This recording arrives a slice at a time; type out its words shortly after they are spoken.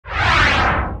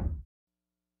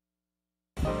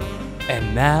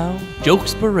And now,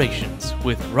 Jokespirations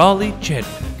with Raleigh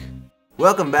Chedwick.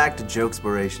 Welcome back to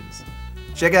Jokespirations.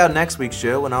 Check out next week's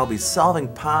show when I'll be solving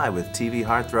pie with TV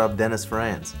heartthrob Dennis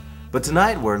Franz. But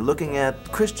tonight we're looking at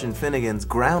Christian Finnegan's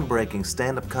groundbreaking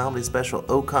stand-up comedy special,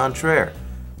 Contraire,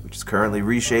 which is currently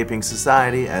reshaping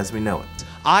society as we know it.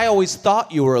 I always thought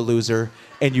you were a loser,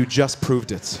 and you just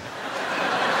proved it.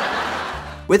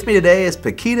 With me today is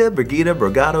Paquita Brigida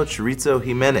Brigado Chorizo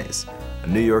Jimenez, a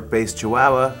New York-based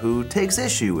Chihuahua who takes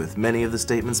issue with many of the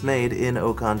statements made in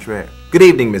Contraire. Good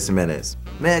evening, Miss Jimenez.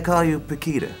 May I call you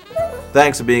Paquita?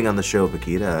 Thanks for being on the show,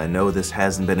 Paquita. I know this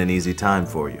hasn't been an easy time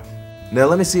for you. Now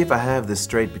let me see if I have this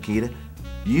straight, Paquita.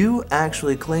 You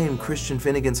actually claim Christian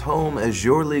Finnegan's home as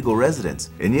your legal residence,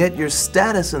 and yet your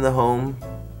status in the home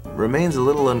remains a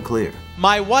little unclear.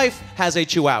 My wife has a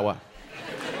Chihuahua.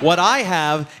 What I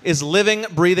have is living,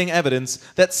 breathing evidence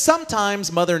that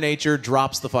sometimes Mother Nature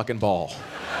drops the fucking ball.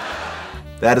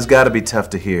 That has got to be tough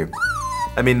to hear.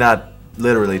 I mean, not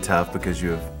literally tough because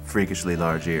you have freakishly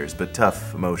large ears, but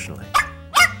tough emotionally.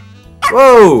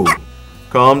 Whoa!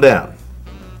 Calm down.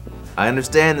 I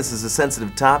understand this is a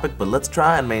sensitive topic, but let's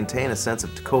try and maintain a sense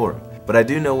of decorum. But I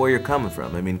do know where you're coming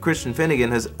from. I mean, Christian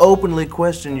Finnegan has openly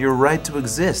questioned your right to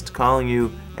exist, calling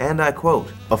you, and I quote,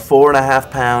 a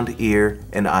 4.5-pound ear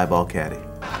and eyeball caddy.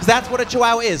 That's what a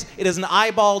Chihuahua is. It is an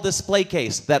eyeball display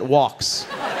case that walks.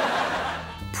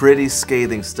 Pretty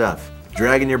scathing stuff.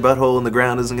 Dragging your butthole in the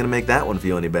ground isn't going to make that one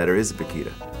feel any better, is it,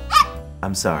 Paquita?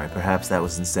 I'm sorry, perhaps that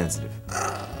was insensitive.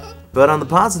 But on the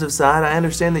positive side, I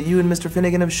understand that you and Mr.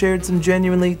 Finnegan have shared some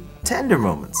genuinely tender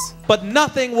moments. But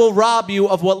nothing will rob you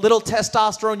of what little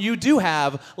testosterone you do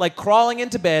have, like crawling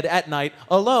into bed at night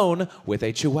alone with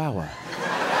a Chihuahua.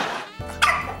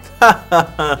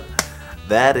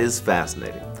 That is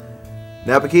fascinating.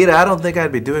 Now, Paquita, I don't think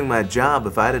I'd be doing my job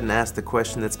if I didn't ask the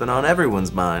question that's been on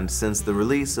everyone's mind since the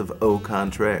release of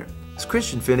Contraire. Is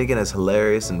Christian Finnegan as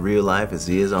hilarious in real life as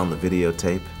he is on the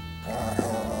videotape?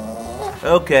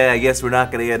 Okay, I guess we're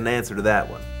not going to get an answer to that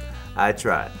one. I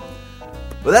tried.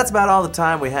 Well, that's about all the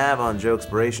time we have on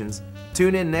Jokespirations.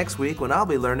 Tune in next week when I'll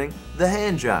be learning the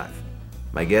hand jive.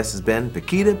 My guest has been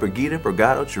Paquita Brigida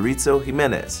Brigado Chorizo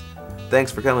Jimenez.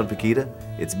 Thanks for coming, Paquita.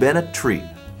 It's been a treat.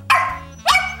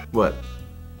 What?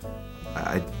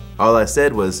 All I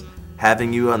said was,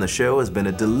 having you on the show has been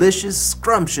a delicious,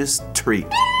 scrumptious treat.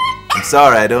 I'm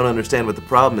sorry, I don't understand what the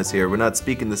problem is here. We're not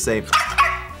speaking the same...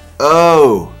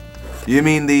 Oh! You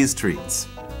mean these treats.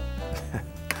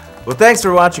 Well, thanks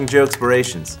for watching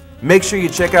Jokespirations. Make sure you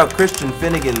check out Christian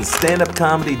Finnegan's stand-up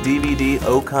comedy DVD,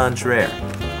 Contraire.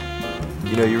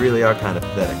 You know, you really are kind of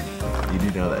pathetic. You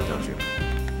do know that, don't you?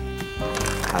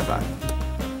 High five.